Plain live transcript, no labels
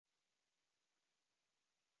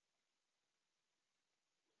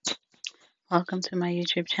Welcome to my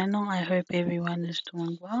YouTube channel. I hope everyone is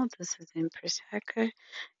doing well. This is Empress Hacker.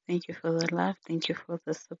 Thank you for the love. Thank you for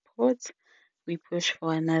the support. We push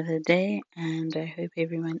for another day, and I hope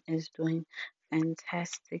everyone is doing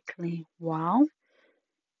fantastically well.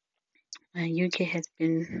 UK has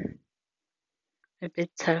been a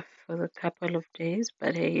bit tough for the couple of days,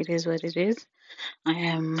 but hey, it is what it is. I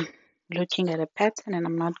am looking at a pattern and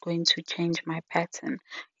I'm not going to change my pattern.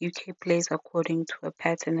 UK plays according to a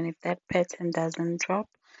pattern, and if that pattern doesn't drop,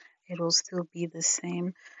 it will still be the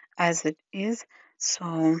same as it is.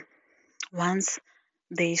 So once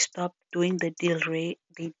they stop doing they derail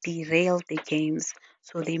the games.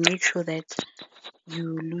 So they make sure that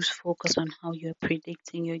you lose focus on how you're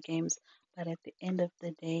predicting your games. But at the end of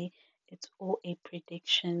the day, it's all a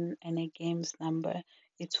prediction and a game's number.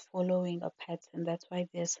 It's following a pattern. That's why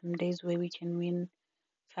there's some days where we can win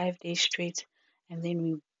 5 days straight and then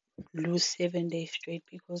we lose 7 days straight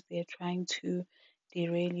because they're trying to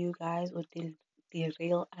derail you guys or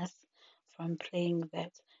derail us from playing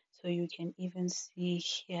that. So you can even see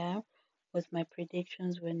here with my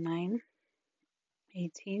predictions were 9,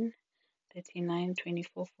 18, 39,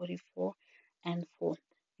 24, 44, and 4.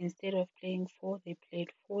 Instead of playing 4, they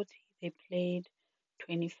played 40. They played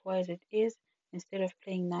 24 as it is. Instead of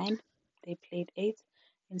playing 9, they played 8.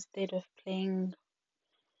 Instead of playing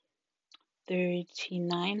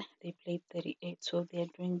 39, they played 38. So they're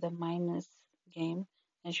doing the minus game,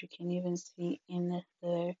 as you can even see in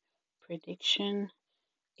the prediction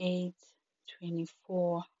 8,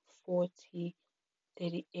 24, 40,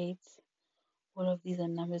 38. All of these are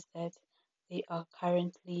numbers that they are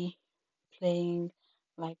currently playing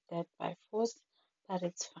like that by force, but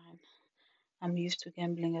it's fine. I'm used to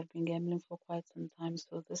gambling. I've been gambling for quite some time,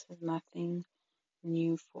 so this is nothing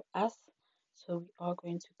new for us. So we are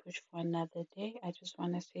going to push for another day. I just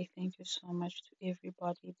want to say thank you so much to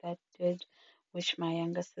everybody that did wish my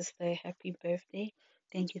younger sister a happy birthday.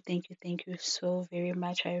 Thank you, thank you, thank you so very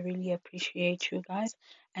much. I really appreciate you guys.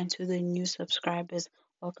 And to the new subscribers,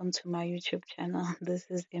 welcome to my YouTube channel. This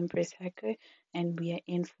is Empress Hacker, and we are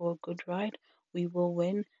in for a good ride. We will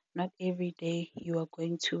win. Not every day you are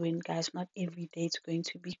going to win, guys. Not every day it's going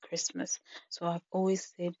to be Christmas. So I've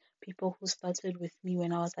always said people who started with me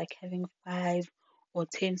when I was like having 5 or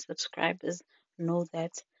 10 subscribers know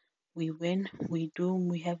that we win, we do,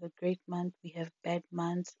 we have a great month, we have bad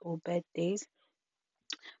months or bad days,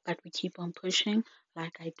 but we keep on pushing.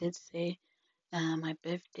 Like I did say, my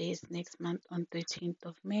birthday is next month on 13th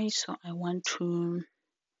of May, so I want to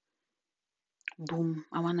boom.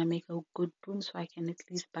 I want to make a good boom so I can at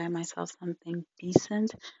least buy myself something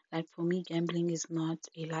decent. Like for me, gambling is not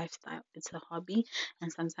a lifestyle, it's a hobby.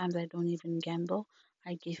 And sometimes I don't even gamble.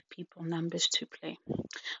 I give people numbers to play.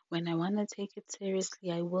 When I want to take it seriously,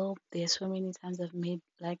 I will. There's so many times I've made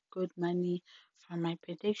like good money from my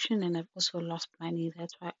prediction and I've also lost money.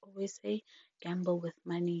 That's why I always say gamble with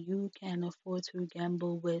money you can afford to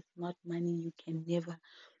gamble with, not money you can never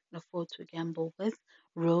afford to gamble with.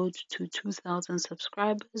 Road to 2,000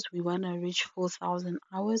 subscribers. We want to reach 4,000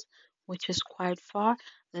 hours, which is quite far.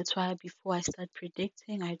 That's why before I start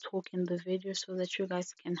predicting, I talk in the video so that you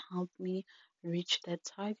guys can help me reach that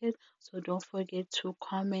target. So don't forget to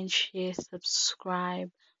comment, share,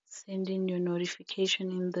 subscribe, send in your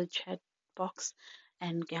notification in the chat box,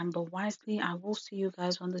 and gamble wisely. I will see you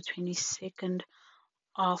guys on the 22nd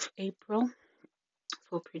of April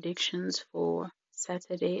for predictions for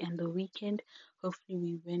Saturday and the weekend. Hopefully,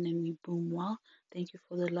 we win and we boom well. Thank you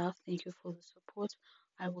for the love. Thank you for the support.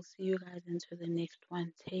 I will see you guys into the next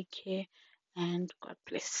one. Take care and God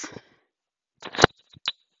bless.